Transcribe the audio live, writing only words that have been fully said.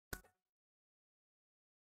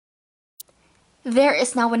There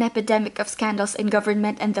is now an epidemic of scandals in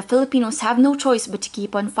government and the Filipinos have no choice but to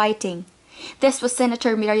keep on fighting. This was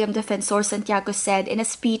Senator Miriam Defensor-Santiago said in a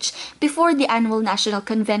speech before the annual National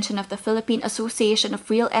Convention of the Philippine Association of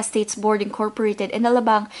Real Estates Board Incorporated in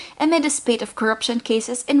Alabang amid a spate of corruption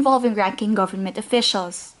cases involving ranking government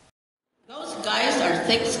officials. Those guys are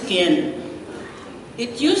thick-skinned.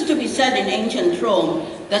 It used to be said in ancient Rome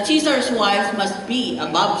that Caesar's wives must be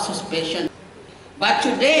above suspicion. But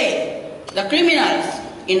today, the criminals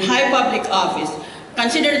in high public office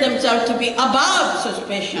consider themselves to be above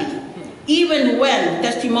suspicion, even when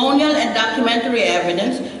testimonial and documentary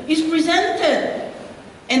evidence is presented.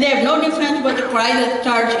 And they have no defense but to cry that the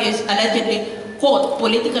charge is allegedly, quote,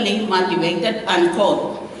 politically motivated,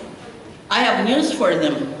 unquote. I have news for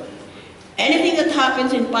them. Anything that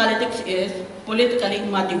happens in politics is politically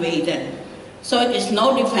motivated. So it is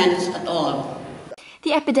no defense at all.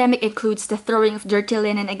 The epidemic includes the throwing of dirty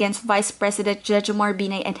linen against Vice President Jejomar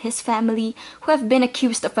Binay and his family, who have been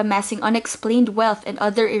accused of amassing unexplained wealth and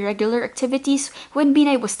other irregular activities when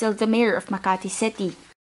Binay was still the mayor of Makati City.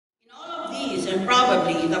 In all of these, and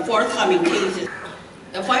probably the forthcoming cases,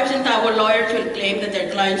 the 5 centavo lawyers will claim that their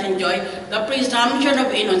clients enjoy the presumption of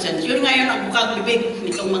innocence. Yun ngayon ang bukang bibig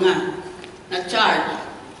nitong mga na-charge.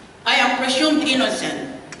 I am presumed innocent.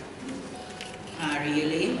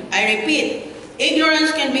 Really? I repeat,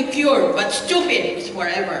 ignorance can be cured, but stupid is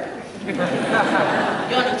forever.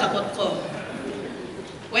 Yun ang takot ko.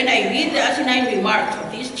 When I read the asinine remarks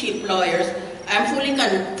of these cheap lawyers, I'm fully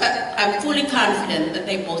confident that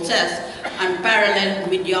they possess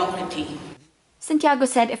unparalleled mediocrity. Santiago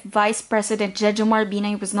said if Vice President Jejomar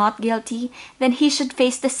Binay was not guilty, then he should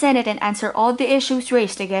face the Senate and answer all the issues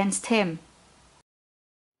raised against him.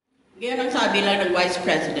 Ganyan ang sabi lang ng Vice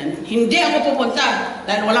President, hindi ako pupunta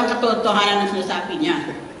dahil walang katotohanan na sinasabi niya.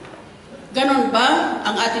 Ganon ba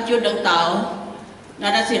ang attitude ng tao na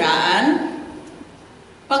nasiraan?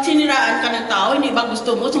 Pag siniraan ka ng tao, hindi ba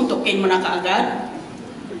gusto mo suntukin mo na kaagad?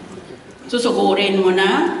 Susugurin mo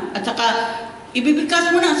na? At saka ibibigkas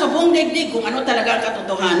mo na sa buong daigdig kung ano talaga ang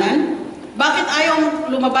katotohanan? Bakit ayaw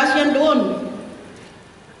lumabas yan doon?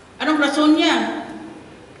 Anong rason niya?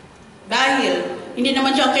 Dahil hindi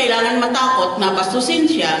naman siya kailangan matakot na bastusin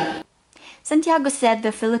siya. Santiago said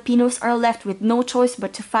the Filipinos are left with no choice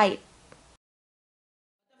but to fight.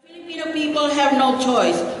 The Filipino people have no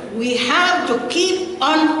choice. We have to keep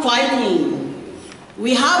on fighting.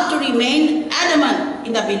 We have to remain adamant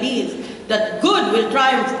in the belief that good will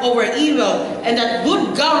triumph over evil and that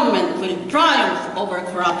good government will triumph over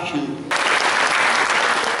corruption.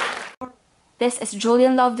 This is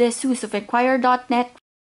Julian Love de Jesus of INQUIRER.net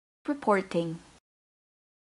reporting.